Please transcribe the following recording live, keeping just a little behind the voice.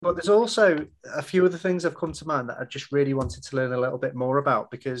But there's also a few other things have come to mind that I just really wanted to learn a little bit more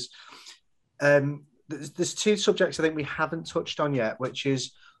about because there's two subjects I think we haven't touched on yet, which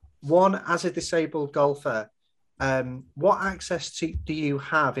is one, as a disabled golfer, what access do you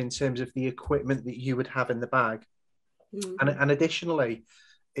have in terms of the equipment that you would have in the bag? And additionally,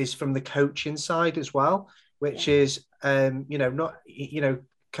 is from the coaching side as well, which is, not,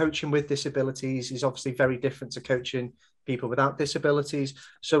 coaching with disabilities is obviously very different to coaching people without disabilities.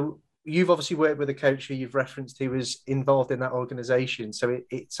 So you've obviously worked with a coach who you've referenced who was involved in that organisation. So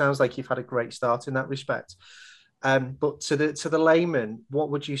it sounds like you've had a great start in that respect. But to the layman, what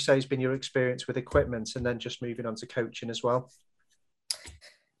would you say has been your experience with equipment, and then just moving on to coaching as well?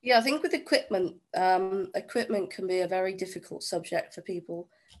 Yeah, I think with equipment, equipment can be a very difficult subject for people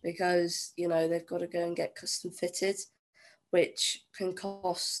because, they've got to go and get custom fitted, which can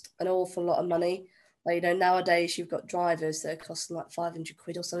cost an awful lot of money. Like, nowadays you've got drivers that are costing like 500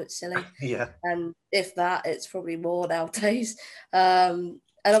 quid or something silly. Yeah. And if that, it's probably more nowadays. And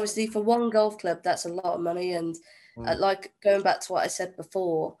obviously for one golf club, that's a lot of money. And like going back to what I said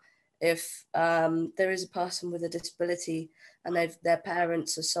before, if there is a person with a disability and their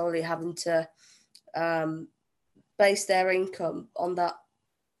parents are solely having to base their income on that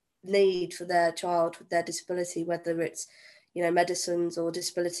need for their child with their disability, whether it's, medicines or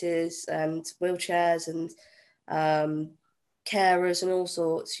disabilities and wheelchairs and carers and all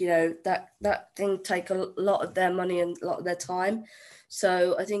sorts, that can take a lot of their money and a lot of their time.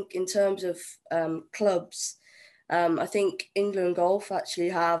 So I think in terms of clubs, I think England Golf actually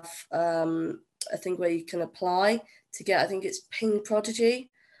have a thing where you can apply to get, I think it's Ping Prodigy.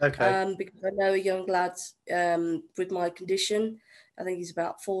 Okay. Because I know a young lad with my condition, I think he's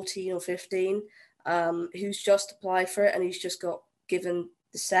about 14 or 15, who's just applied for it and he's just got given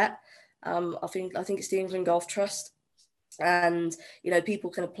the set. I think it's the England Golf Trust. And, people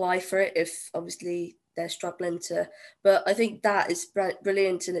can apply for it if obviously they're struggling to, but I think that is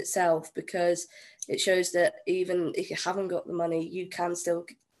brilliant in itself because it shows that even if you haven't got the money, you can still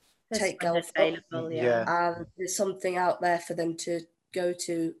take golf available. Yeah. And there's something out there for them to go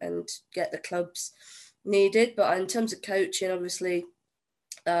to and get the clubs needed. But in terms of coaching, obviously,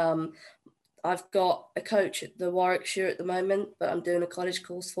 I've got a coach at the Warwickshire at the moment, but I'm doing a college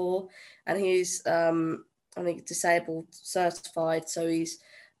course for, and he's I think disabled certified, so he's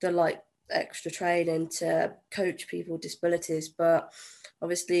done like extra training to coach people with disabilities. But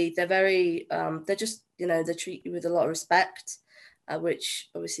obviously they're very they're just, they treat you with a lot of respect, which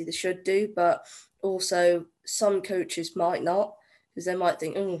obviously they should do, but also some coaches might not, because they might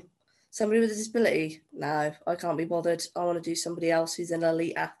think, oh, somebody with a disability, no, I can't be bothered, I want to do somebody else who's an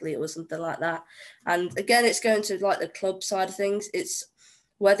elite athlete or something like that. And again, it's going to like the club side of things. It's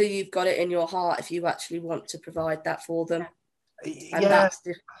whether you've got it in your heart if you actually want to provide that for them. And that's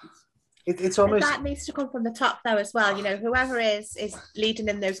different. It's almost, that needs to come from the top though as well. Whoever is leading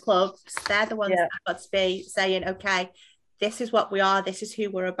in those clubs, they're the ones that have got to be saying, okay, this is what we are, this is who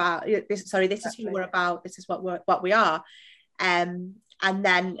we're about, this is who we're about, this is what we are, and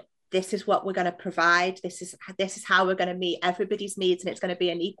then this is what we're going to provide, this is how we're going to meet everybody's needs, and it's going to be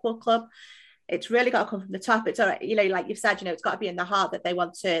an equal club. It's really got to come from the top. It's all right, like you've said, it's got to be in the heart that they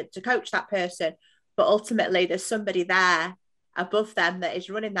want to coach that person, but ultimately there's somebody there above them that is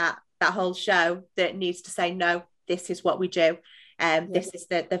running that whole show that needs to say, no, this is what we do. This is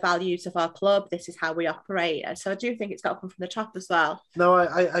the values of our club. This is how we operate. And so I do think it's got to come from the top as well. No,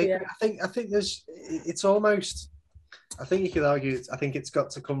 I think there's, it's almost, I think you could argue, I think it's got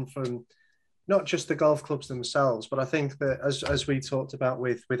to come from not just the golf clubs themselves, but I think that as we talked about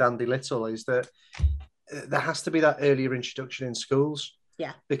with Andy Little, is that there has to be that earlier introduction in schools.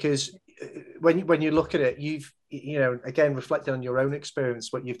 Yeah. Because when you look at it, you've, again, reflecting on your own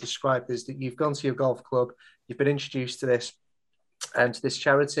experience, what you've described is that you've gone to your golf club, you've been introduced to this and to this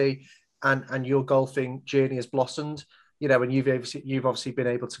charity, and your golfing journey has blossomed, and you've obviously been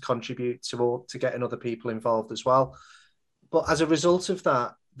able to contribute to getting other people involved as well. But as a result of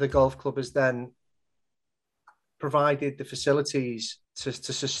that, the golf club has then provided the facilities to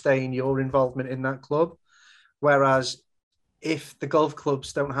sustain your involvement in that club. Whereas if the golf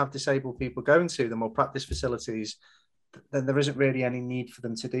clubs don't have disabled people going to them or practice facilities, then there isn't really any need for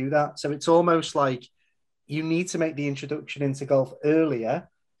them to do that. So it's almost like you need to make the introduction into golf earlier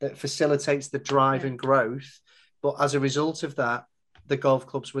that facilitates the drive and growth. But as a result of that, the golf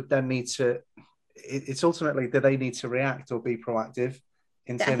clubs would then need to, it's ultimately, do they need to react or be proactive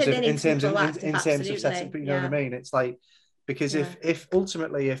in terms of setting, but you know what I mean? It's like, because if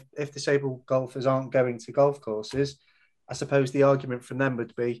ultimately, if disabled golfers aren't going to golf courses, I suppose the argument from them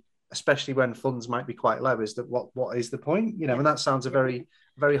would be, especially when funds might be quite low, is that what is the point? And that sounds a very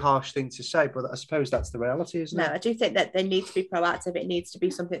very harsh thing to say, but I suppose that's the reality, isn't it? No, I do think that they need to be proactive. It needs to be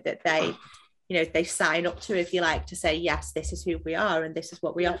something that they, they sign up to, if you like, to say, yes, this is who we are and this is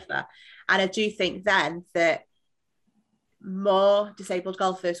what we offer. And I do think then that more disabled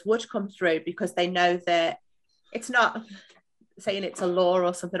golfers would come through, because they know that it's not saying it's a law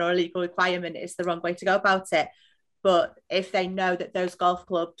or something or a legal requirement is the wrong way to go about it. But if they know that those golf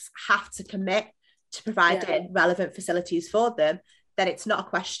clubs have to commit to providing relevant facilities for them, then it's not a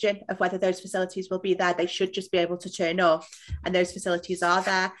question of whether those facilities will be there. They should just be able to turn up, and those facilities are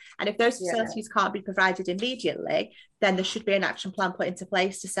there. And if those facilities can't be provided immediately, then there should be an action plan put into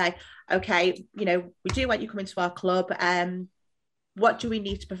place to say, okay, we do want you coming to our club. What do we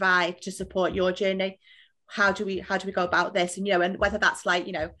need to provide to support your journey? How do we go about this? And and whether that's like,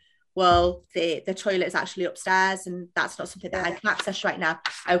 well, the toilet is actually upstairs and that's not something that I can access right now.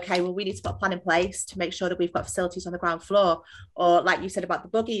 Okay, well, we need to put a plan in place to make sure that we've got facilities on the ground floor. Or like you said about the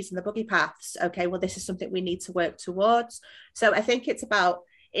buggies and the buggy paths, okay, well, this is something we need to work towards. So I think it's about,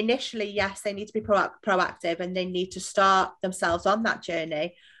 initially, yes, they need to be proactive and they need to start themselves on that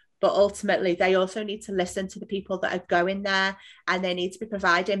journey. But ultimately, they also need to listen to the people that are going there, and they need to be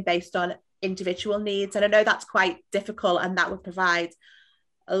providing based on individual needs. And I know that's quite difficult, and that would provide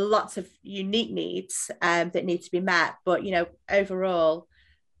lots of unique needs that need to be met. But overall,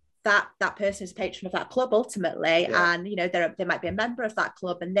 that person is a patron of that club ultimately, and they might be a member of that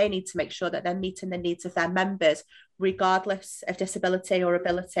club, and they need to make sure that they're meeting the needs of their members regardless of disability or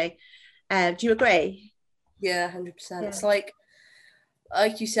ability. Do you agree? Yeah, 100%. It's like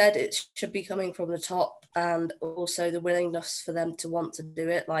you said, it should be coming from the top, and also the willingness for them to want to do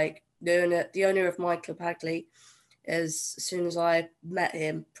it. Like the owner of my club, Hagley, as soon as I met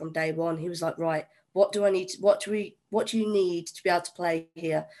him from day one, he was like, right, what do I need? What do you need to be able to play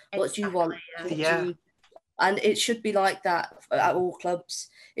here? What do you want? And it should be like that at all clubs.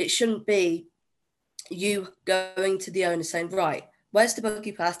 It shouldn't be you going to the owner saying, right, where's the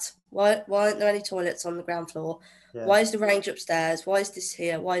buggy path? Why aren't there any toilets on the ground floor? Yeah. Why is the range upstairs? Why is this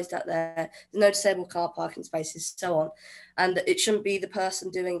here? Why is that there? There's no disabled car parking spaces, so on. And it shouldn't be the person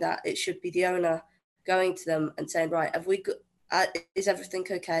doing that. It should be the owner going to them and saying, right, have we got, is everything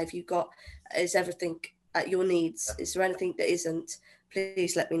okay? Is everything at your needs? Is there anything that isn't?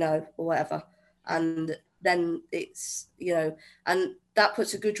 Please let me know, or whatever. And then it's, and that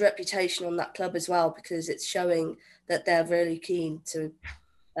puts a good reputation on that club as well, because it's showing that they're really keen to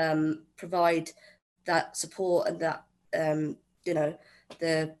provide that support and that,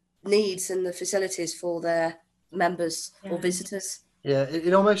 the needs and the facilities for their members or visitors. Yeah,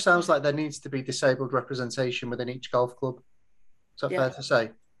 it almost sounds like there needs to be disabled representation within each golf club. Is that fair to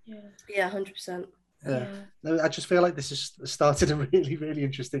say? Yeah, 100%. Yeah. I just feel like this has started a really, really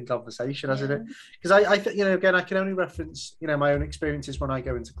interesting conversation, hasn't it? Because I think, again, I can only reference, my own experiences when I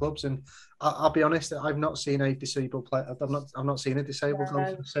go into clubs, and I'll be honest, I've not seen a disabled player. I've not seen a disabled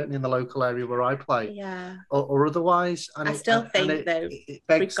golfer, certainly in the local area where I play, or otherwise. And I still think though,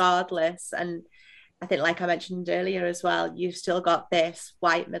 regardless, and I think, like I mentioned earlier as well, you've still got this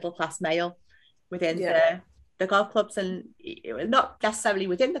white middle class male within the golf clubs, and not necessarily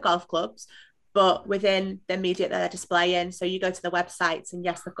within the golf clubs, but within the media that they're displaying. So you go to the websites, and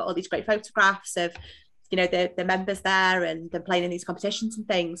yes, they've got all these great photographs of, the members there and them playing in these competitions and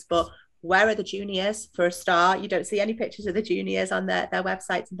things. But where are the juniors for a start? You don't see any pictures of the juniors on their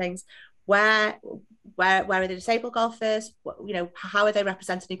websites and things. Where are the disabled golfers? How are they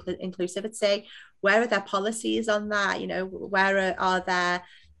representing inclusivity? Where are their policies on that? Where are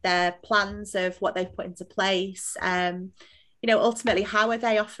their plans of what they've put into place? Ultimately, how are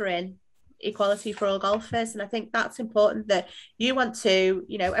they offering equality for all golfers? And I think that's important, that you want to,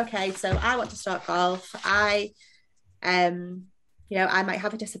 okay, so I want to start golf. I might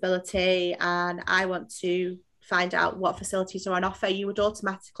have a disability and I want to find out what facilities are on offer. You would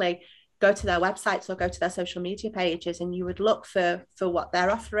automatically go to their websites or go to their social media pages, and you would look for what they're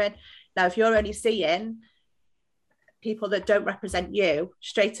offering. Now, if you're only seeing people that don't represent you,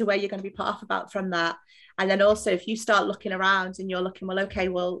 straight away you're going to be put off from that. And then also, if you start looking around and you're looking, well, okay,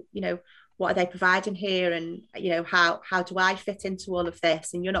 well, what are they providing here? And, how do I fit into all of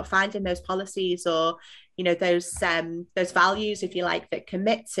this? And you're not finding those policies or, those values, if you like, that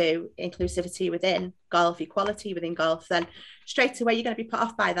commit to inclusivity within golf, equality within golf, then straight away you're going to be put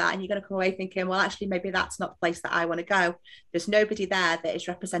off by that. And you're going to come away thinking, well, actually, maybe that's not the place that I want to go. There's nobody there that is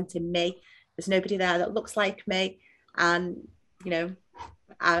representing me. There's nobody there that looks like me. And,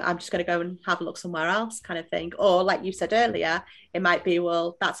 I'm just going to go and have a look somewhere else, kind of thing. Or like you said earlier, it might be,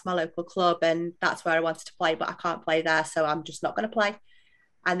 well, that's my local club and that's where I wanted to play, but I can't play there, so I'm just not going to play.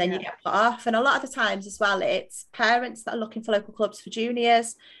 and then you get put off. And a lot of the times as well, it's parents that are looking for local clubs for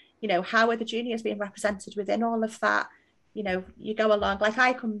juniors. You know, how are the juniors being represented within all of that? You know, you go along, like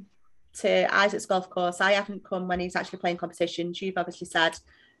I come to Isaac's golf course. I haven't come when he's actually playing competitions. You've obviously said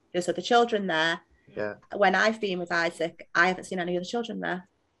there's other children there. Yeah. When I've been with Isaac, I haven't seen any other children there.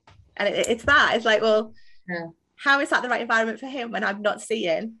 And it's like, well, how is that the right environment for him when I'm not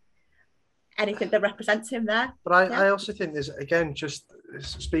seeing anything that represents him there? But I also think there's, again, just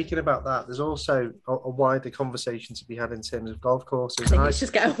speaking about that, there's also a wider conversation to be had in terms of golf courses. I think it's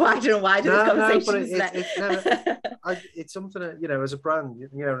just getting wider and wider, this conversation, it's something that, you know, as a brand, you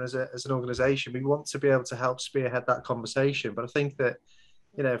know, and as an organisation, we want to be able to help spearhead that conversation. But I think that,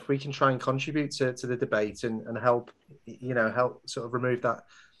 you know, if we can try and contribute to the debate and help, you know, help sort of remove that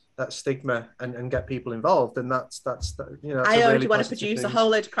stigma and get people involved, and that's you know, I only want to produce a whole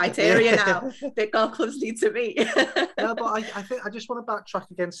load of criteria now that golf clubs need to meet. No, but I think I just want to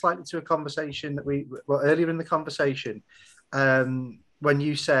backtrack again slightly to a conversation that earlier in the conversation, when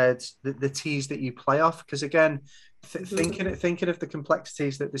you said the tees that you play off, because again, thinking of the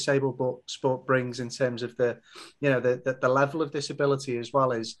complexities that disabled sport brings in terms of the, you know, the level of disability, as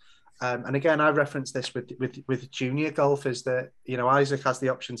well as and again, I reference this with junior golfers, that, you know, Isaac has the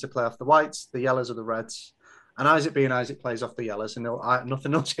option to play off the whites, the yellows, or the reds. And Isaac plays off the yellows, and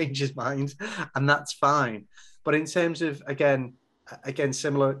nothing will change his mind, and that's fine. But in terms of, again,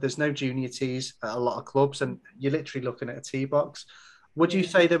 similar, there's no junior tees at a lot of clubs, and you're literally looking at a tee box. Would you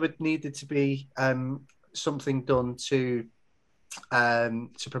say there would needed to be something done to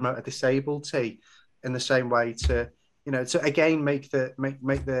promote a disabled tee in the same way to, you know, to again make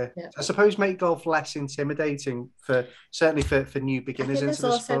I suppose make golf less intimidating certainly for new beginners? I think there's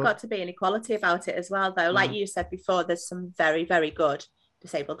also got to be an equality about it as well, though. Like you said before, there's some very, very good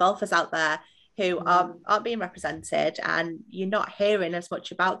disabled golfers out there who aren't being represented, and you're not hearing as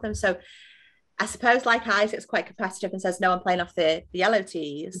much about them. So I suppose, like Isaac's quite competitive and says, no, I'm playing off the yellow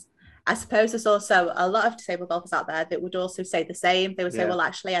tees. I suppose there's also a lot of disabled golfers out there that would also say the same. They would say, well,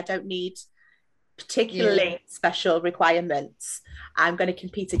 actually, I don't need particularly special requirements. I'm going to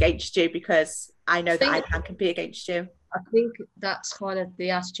compete against you because I know that I can compete against you. I think that's kind of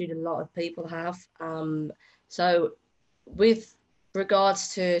the attitude a lot of people have. So with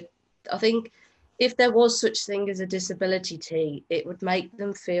regards to, I think if there was such thing as a disability tee, it would make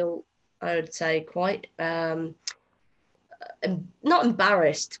them feel, I would say, quite not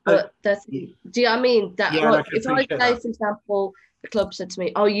embarrassed, but do you know what I mean? That like, if I say, for example, the club said to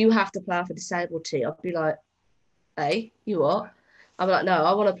me, "Oh, you have to play off a disabled tee," I'd be like, "Hey, you what?" I'd be like, "No,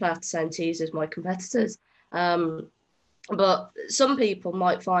 I want to play off the same tees as my competitors." But some people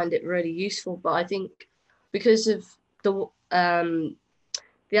might find it really useful. But I think because of the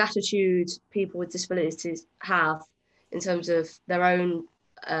attitude people with disabilities have in terms of their own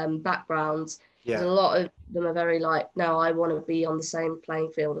backgrounds, a lot of them are very like, "No, I want to be on the same playing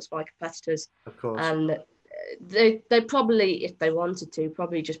field as my competitors." Of course. And they probably, if they wanted to,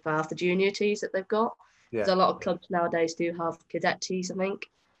 probably just play off the junior tees that they've got. Because a lot of clubs nowadays do have cadet tees, I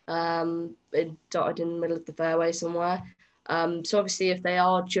think, dotted in the middle of the fairway somewhere. So obviously, if they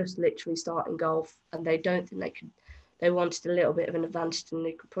are just literally starting golf and they don't think they wanted a little bit of an advantage, then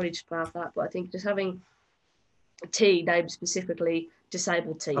they could probably just play off that. But I think just having a tee named specifically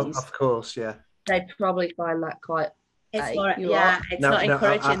disabled tees, of course, they probably find that quite. It's more, it's not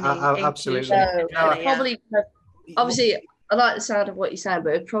encouraging. Absolutely. So, probably, obviously, I like the sound of what you're saying,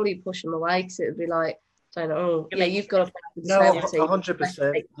 but it'd probably push them away because it would be like saying, "Oh, yeah, you've got to play the same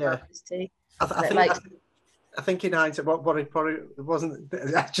 100%. Yeah. I think in hindsight, what it probably wasn't.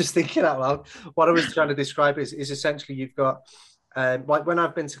 Just thinking out loud, what I was trying to describe is essentially you've got, like when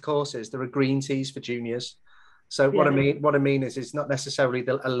I've been to courses, there are green tees for juniors. So what I mean is it's not necessarily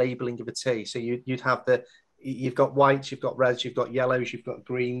a labelling of a tee. So you'd have you've got whites, you've got reds, you've got yellows, you've got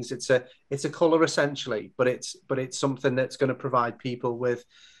greens. It's a colour essentially, but it's something that's going to provide people with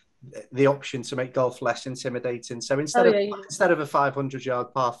the option to make golf less intimidating. So instead of a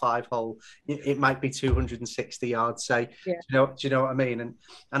 500-yard par 5 hole, it might be 260 yards. Say, do you know what I mean? And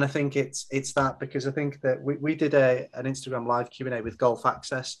I think it's that, because I think that we did an Instagram live Q&A with Golf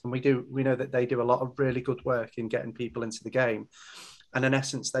Access, and we know that they do a lot of really good work in getting people into the game. And in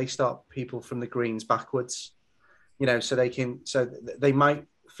essence, they start people from the greens backwards, you know, so they might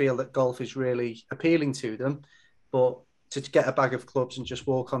feel that golf is really appealing to them, but to get a bag of clubs and just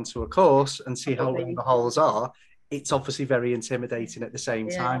walk onto a course and see how long the holes are, it's obviously very intimidating at the same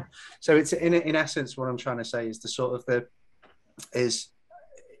time. So it's in essence, what I'm trying to say is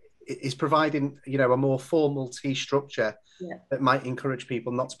is providing, you know, a more formal tee structure that might encourage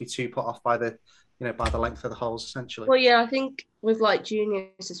people not to be too put off by the by the length of the holes, essentially. Well, yeah, I think with like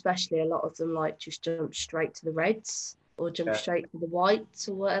juniors especially, a lot of them like just jump straight to the reds or jump straight to the whites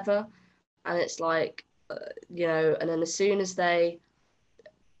or whatever, and it's like, and then as soon as they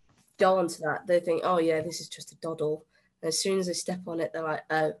go onto that, they think, oh yeah, this is just a doddle. And as soon as they step on it, they're like,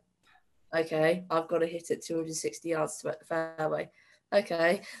 oh, okay, I've got to hit it 260 yards to make the fairway.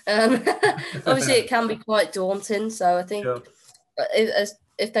 Okay. Obviously, it can be quite daunting. So I think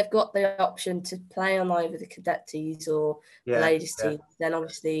if they've got the option to play on either the cadet tees or the ladies tees, then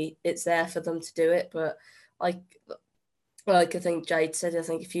obviously it's there for them to do it. But like I think Jade said, I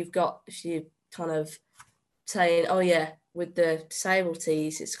think if you kind of saying, oh yeah, with the disabled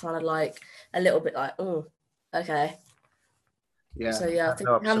tees, it's kind of like a little bit like, oh, okay. Yeah. So I think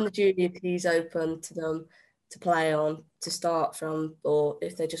having the junior tees open to them to play on, to start from, or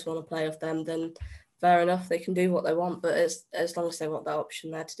if they just want to play off them, then fair enough, they can do what they want, but as long as they want that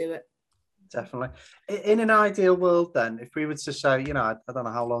option there to do it. Definitely. In an ideal world then, if we were to say, I don't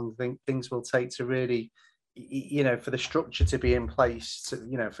know how long things will take to really, for the structure to be in place,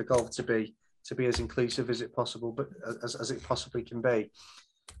 to, for golf to be as inclusive as it possible, but as it possibly can be.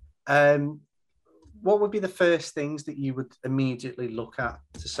 What would be the first things that you would immediately look at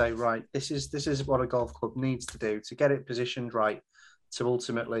to say, right, this is what a golf club needs to do to get it positioned right, to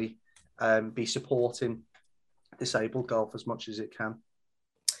ultimately be supporting disabled golf as much as it can?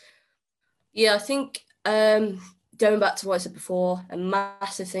 Yeah, I think going back to what I said before, a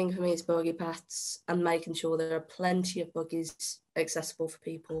massive thing for me is buggy paths and making sure there are plenty of buggies accessible for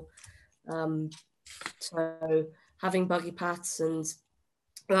people. So having buggy paths, and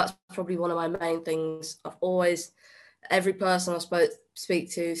that's probably one of my main things. Every person I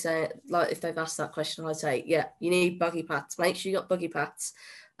speak to say, like, if they've asked that question, I'd say, yeah, you need buggy paths. Make sure you got buggy paths,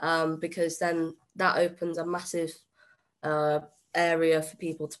 because then that opens a massive area for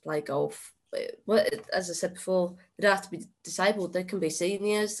people to play golf. But as I said before, they don't have to be disabled. They can be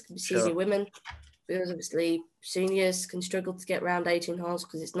seniors, they can be senior women, because obviously seniors can struggle to get around 18 holes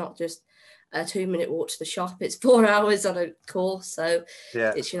because it's not just a 2-minute walk to the shop. It's 4 hours on a course, so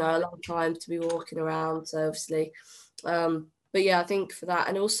it's a long time to be walking around. So obviously, but yeah, I think for that,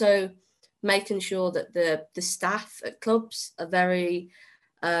 and also making sure that the staff at clubs are very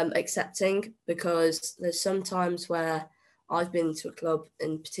accepting, because there's some times where I've been to a club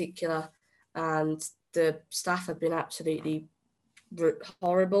in particular and the staff have been absolutely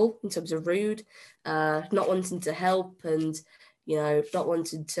horrible in terms of rude, not wanting to help, and not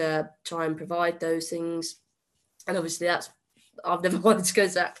wanting to try and provide those things. And obviously I've never wanted to go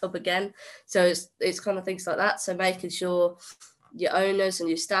to that club again. So it's kind of things like that. So making sure your owners and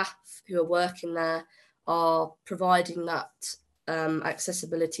your staff who are working there are providing that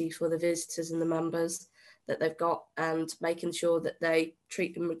accessibility for the visitors and the members that they've got, and making sure that they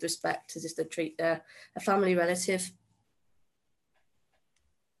treat them with respect as if they treat a family relative.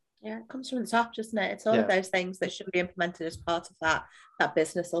 Yeah, it comes from the top, doesn't it? It's all of those things that should be implemented as part of that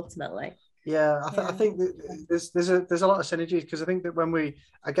business ultimately. Yeah, I think that there's a lot of synergies, because I think that when we,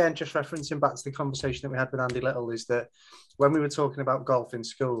 again, just referencing back to the conversation that we had with Andy Little, is that when we were talking about golf in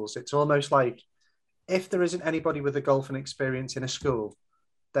schools, it's almost like if there isn't anybody with a golfing experience in a school,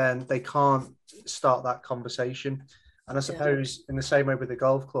 then they can't start that conversation. And I suppose in the same way with the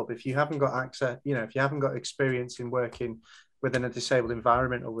golf club, if you haven't got access, if you haven't got experience in working within a disabled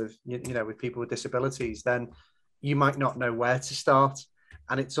environment or with, with people with disabilities, then you might not know where to start.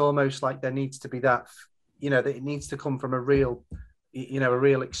 And it's almost like there needs to be that, that it needs to come from a real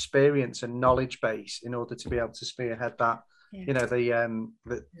experience and knowledge base in order to be able to spearhead that, the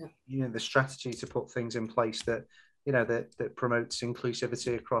strategy to put things in place that, that promotes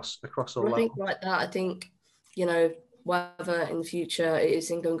inclusivity across all levels. I think like that, I think, whether in the future it is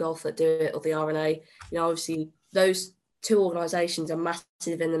England Golf that do it or the R&A, obviously those two organisations are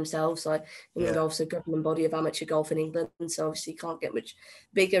massive in themselves. Like England Golf's a governing body of amateur golf in England, so obviously can't get much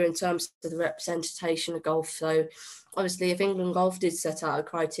bigger in terms of the representation of golf. So obviously if England Golf did set out a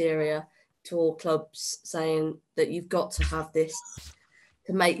criteria to all clubs saying that you've got to have this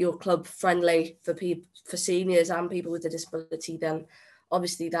to make your club friendly for people, for seniors and people with a disability, then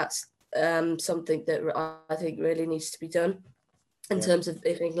obviously that's something that I think really needs to be done. In terms of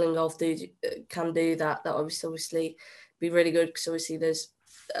if England Golf can do that, that obviously be really good, because obviously there's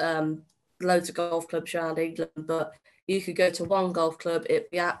loads of golf clubs around England, but you could go to one golf club, it'd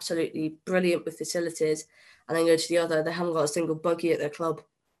be absolutely brilliant with facilities, and then go to the other, they haven't got a single buggy at their club.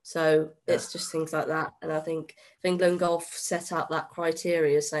 So it's just things like that. And I think if England Golf set out that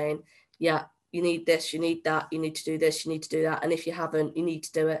criteria saying, you need this, you need that, you need to do this, you need to do that, and if you haven't, you need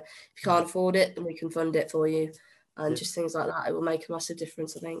to do it. If you can't afford it, then we can fund it for you. And just things like that, it will make a massive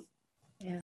difference, I think.